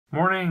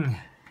Morning!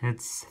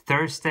 It's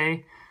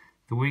Thursday.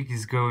 The week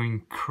is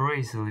going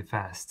crazily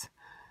fast.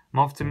 I'm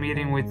off to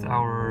meeting with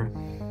our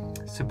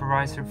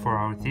supervisor for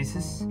our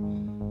thesis,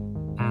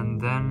 and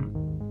then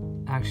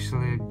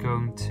actually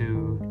going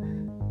to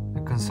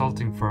a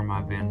consulting firm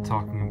I've been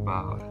talking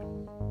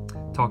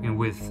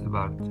with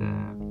about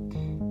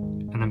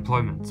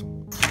unemployment.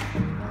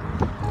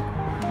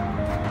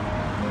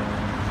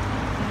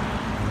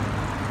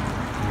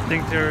 I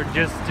think they're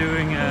just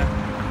doing a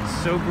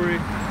sobriety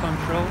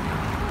control.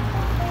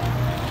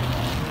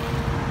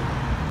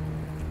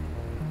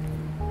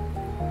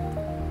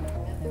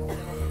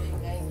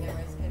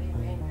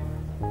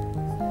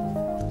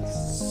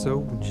 So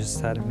we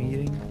just had a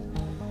meeting.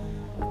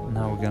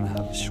 Now we're gonna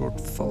have a short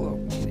follow-up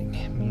meeting,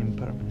 me and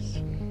Parmes.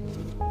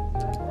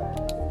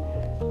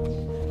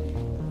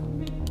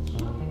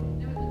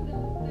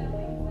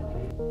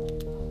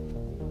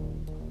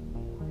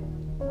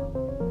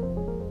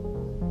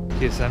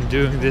 Because I'm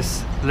doing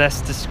this less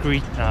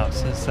discreet now,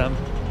 since I'm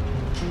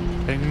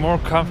getting more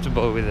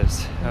comfortable with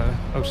this. I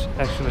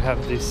actually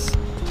have this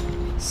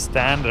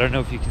stand, I don't know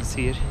if you can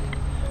see it,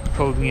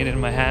 holding it in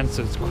my hand,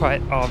 so it's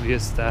quite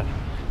obvious that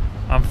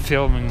I'm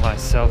filming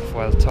myself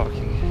while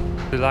talking.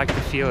 I like the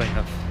feeling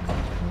of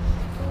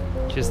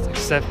just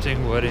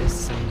accepting what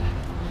is and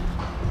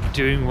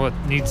doing what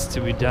needs to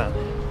be done.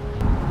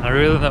 I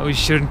really know we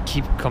shouldn't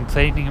keep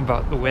complaining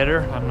about the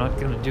weather. I'm not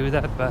gonna do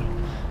that, but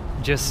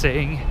I'm just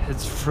saying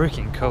it's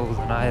freaking cold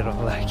and I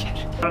don't like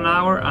it. In an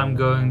hour I'm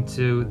going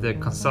to the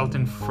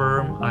consulting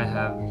firm I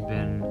have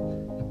been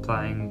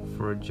applying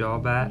for a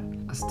job at.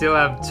 I still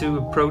have 2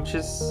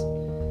 approaches.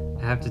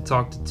 I have to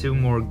talk to 2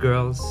 more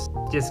girls,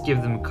 just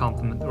give them a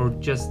compliment or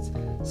just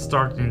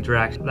start an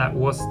interaction. That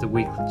was the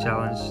weekly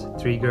challenge,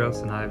 3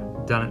 girls, and I've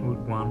done it with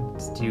 1.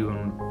 It's due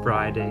on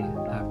Friday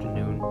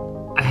afternoon.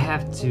 I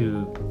have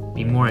to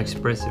be more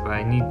expressive.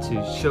 I need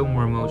to show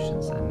more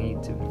emotions. I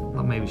need to,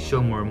 not maybe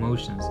show more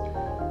emotions,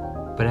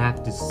 but I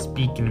have to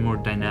speak in a more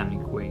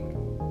dynamic way.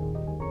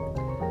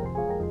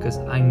 Because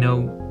I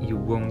know you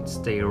won't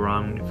stay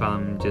around if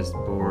I'm just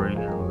boring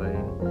and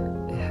lame.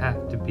 I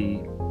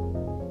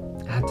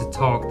have to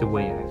talk the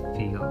way I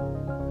feel,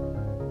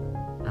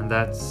 and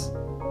that's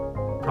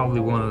probably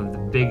one of the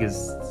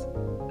biggest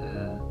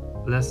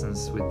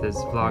lessons with this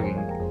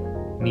vlogging.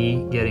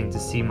 Me getting to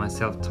see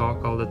myself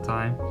talk all the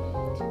time,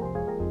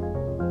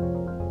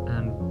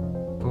 and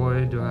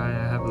boy do I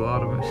have a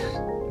lot of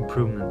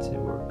improvement to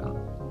work on.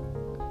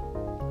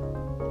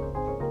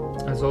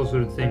 That's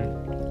also the thing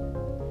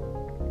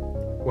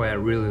why I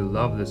really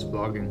love this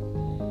vlogging.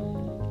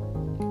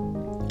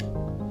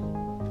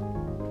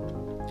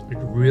 It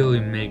really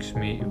makes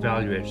me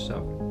evaluate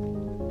stuff.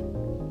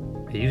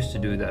 I used to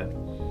do that,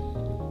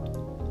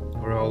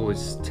 or I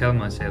always tell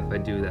myself I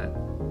do that,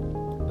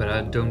 but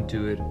I don't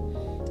do it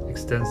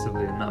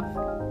extensively enough.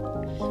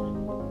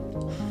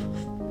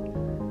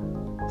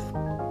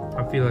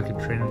 I feel like a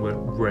train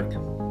wreck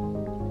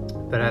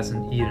that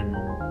hasn't eaten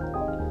in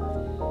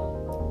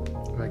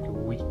like a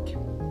week.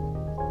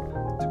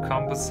 To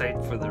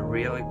compensate for the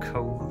really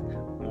cold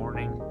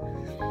morning,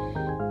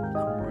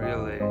 I'm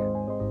really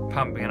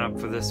pumping it up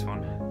for this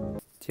one.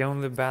 The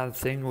only bad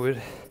thing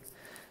with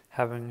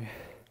having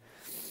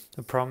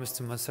a promise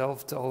to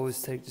myself to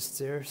always take the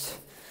stairs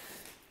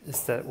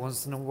is that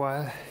once in a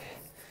while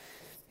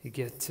you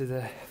get to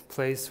the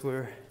place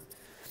where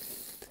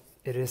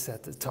it is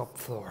at the top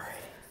floor.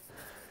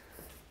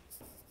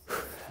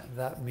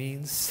 That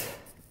means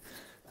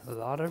a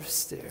lot of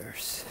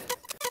stairs.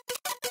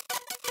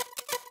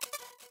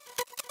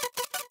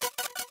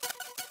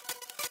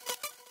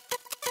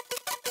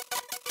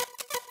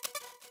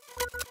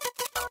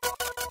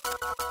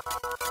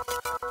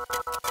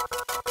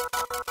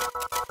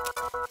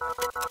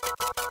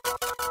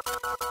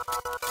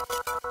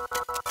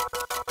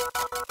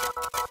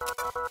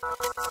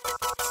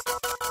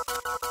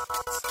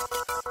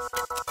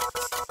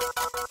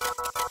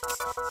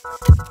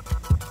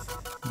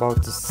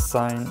 About to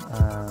sign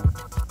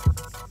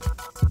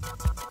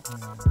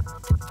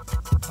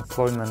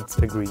employment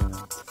agreement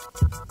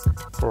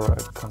for a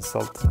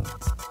consultant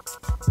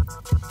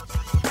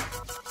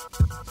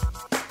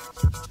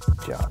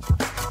job.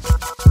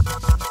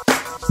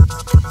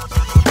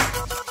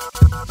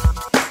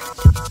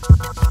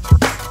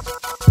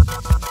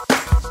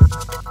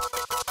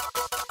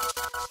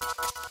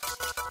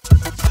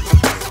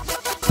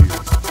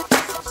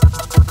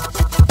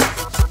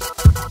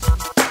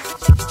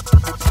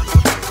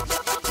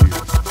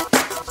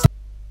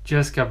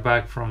 Just got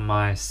back from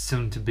my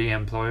soon-to-be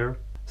employer,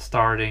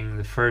 starting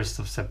the 1st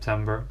of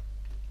September.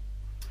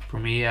 For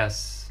me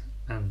as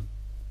a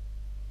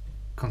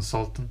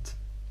consultant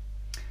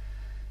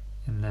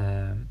in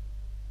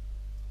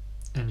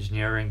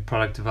engineering,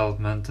 product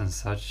development and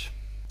such.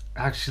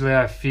 Actually,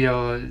 I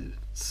feel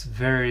it's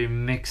very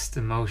mixed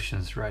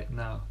emotions right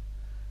now.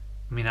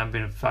 I mean, I've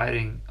been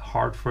fighting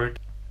hard for it.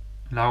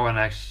 Now when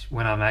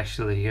I'm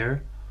actually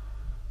here,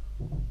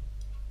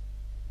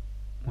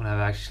 when I've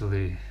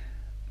actually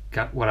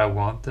got what I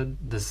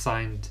wanted, the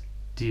signed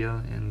deal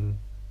in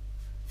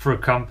for a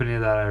company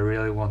that I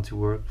really want to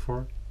work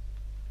for,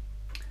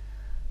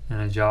 and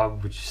a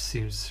job which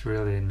seems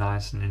really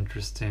nice and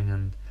interesting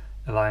and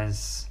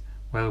aligns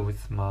well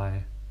with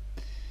my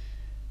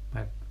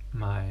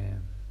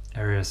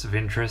areas of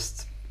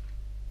interest.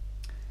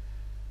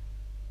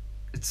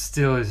 It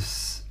still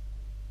is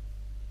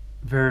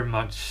very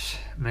much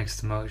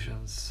mixed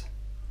emotions.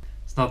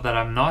 It's not that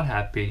I'm not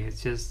happy, it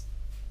just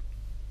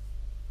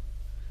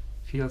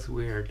feels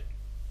weird.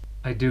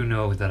 I do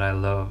know that I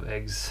love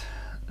eggs,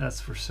 that's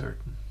for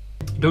certain.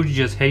 Don't you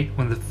just hate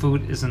when the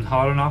food isn't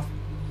hot enough?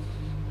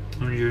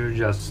 And you're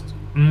just,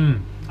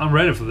 I'm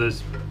ready for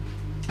this.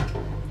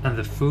 And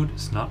the food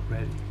is not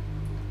ready.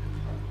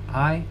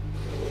 I'm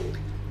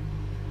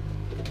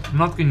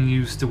not going to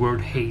use the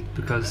word hate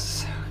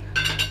because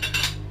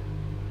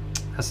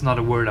that's not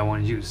a word I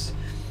want to use.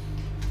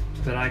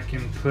 But I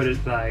can put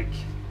it like,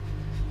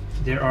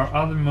 there are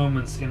other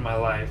moments in my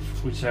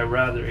life which I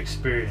rather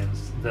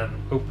experience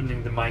than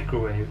opening the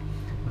microwave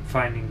and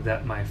finding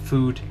that my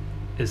food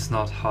is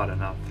not hot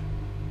enough.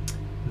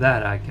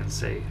 That I can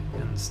say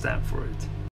and stand for it.